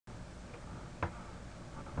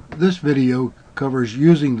This video covers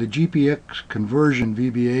using the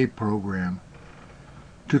GPXconvertVBA program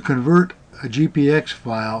to convert a GPX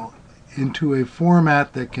file into a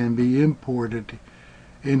format that can be imported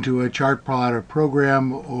into a chart plotter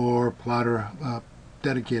program or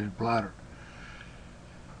dedicated plotter.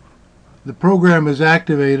 The program is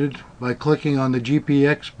activated by clicking on the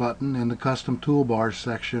GPX button in the Custom Toolbars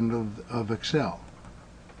section of Excel.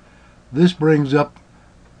 This brings up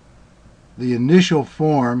the initial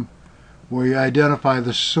form where you identify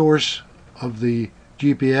the source of the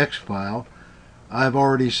GPX file. I've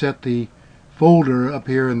already set the folder up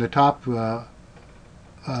here in the top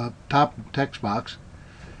text box,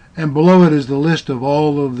 and below it is the list of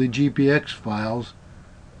all of the GPX files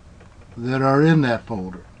that are in that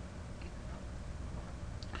folder.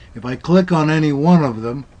 If I click on any one of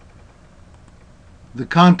them, the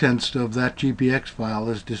contents of that GPX file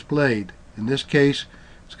is displayed. In this case,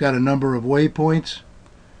 it's got a number of waypoints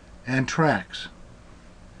and tracks.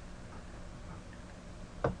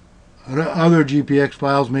 Other GPX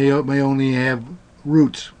files may only have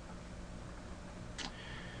routes.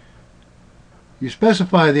 You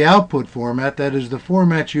specify the output format, that is the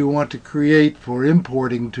format you want to create for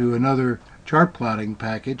importing to another chart plotting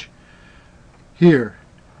package. Here,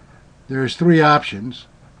 there's three options.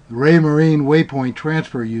 The Raymarine Waypoint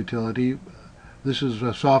Transfer Utility. This is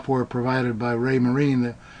a software provided by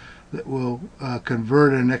Raymarine that will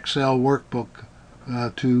convert an Excel workbook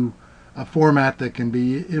to a format that can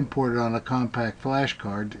be imported on a compact flash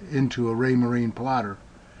card into a Raymarine plotter,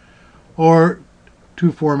 or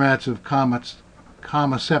two formats of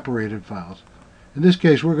comma-separated files. In this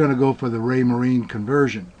case, we're going to go for the Raymarine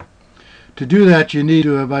conversion. To do that, you need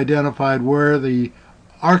to have identified where the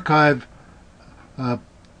archive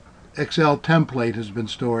Excel template has been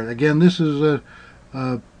stored. Again, this is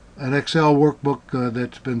an Excel workbook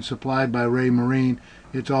that's been supplied by Raymarine.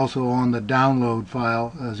 It's also on the download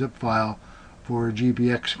file, a zip file for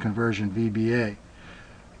GPXconvertVBA.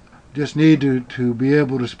 Just need to be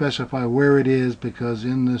able to specify where it is, because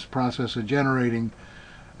in this process of generating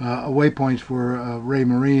waypoints for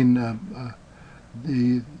Raymarine,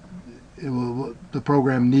 the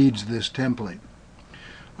program needs this template.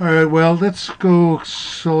 Alright, well, let's go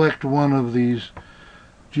select one of these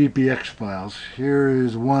GPX files. Here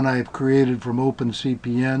is one I've created from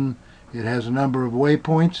OpenCPN. It has a number of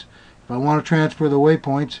waypoints. If I want to transfer the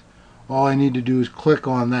waypoints, all I need to do is click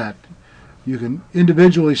on that. You can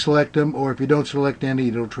individually select them, or if you don't select any,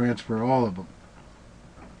 it'll transfer all of them.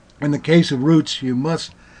 In the case of routes, you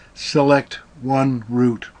must select one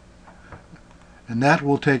route, and that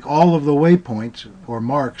will take all of the waypoints, or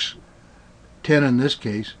marks, 10 in this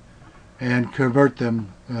case, and convert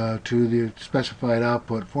them to the specified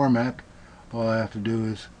output format. All I have to do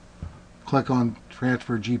is click on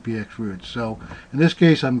Transfer GPX Routes. So in this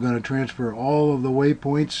case, I'm going to transfer all of the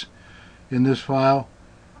waypoints in this file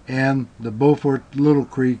and the Beaufort Little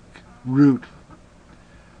Creek route.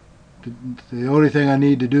 The only thing I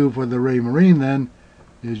need to do for the Raymarine then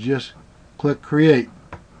is just click Create.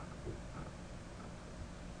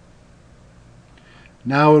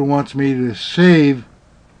 Now it wants me to save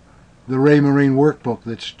the Raymarine workbook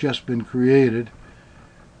that's just been created,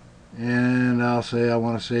 and I'll say I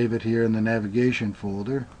want to save it here in the navigation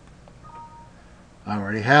folder. I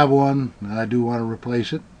already have one, and I do want to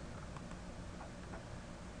replace it.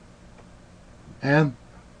 And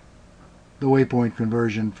the waypoint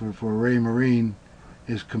conversion for Raymarine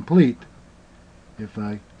is complete. If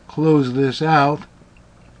I close this out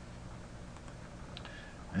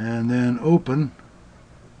and then open,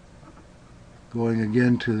 going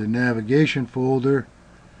again to the navigation folder,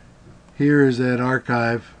 here is that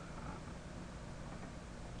archive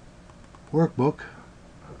workbook,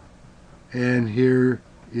 and here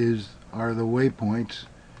are the waypoints,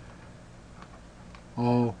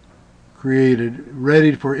 all created,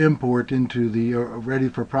 ready for import into the, ready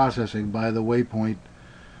for processing by the waypoint,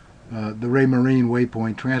 the Raymarine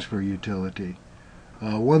Waypoint Transfer Utility.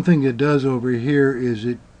 One thing it does over here is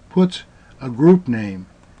it puts a group name.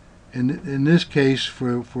 In this case,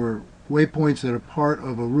 for waypoints that are part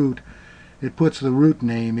of a route, it puts the route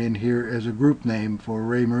name in here as a group name for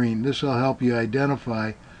Raymarine. This will help you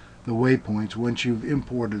identify the waypoints once you've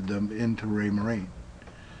imported them into Raymarine.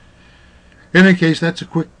 In any case, that's a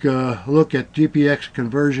quick look at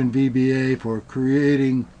GPXconvertVBA for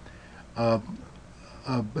creating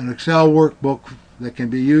an Excel workbook that can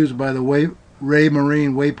be used by the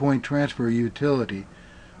Raymarine Waypoint Transfer Utility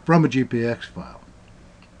from a GPX file.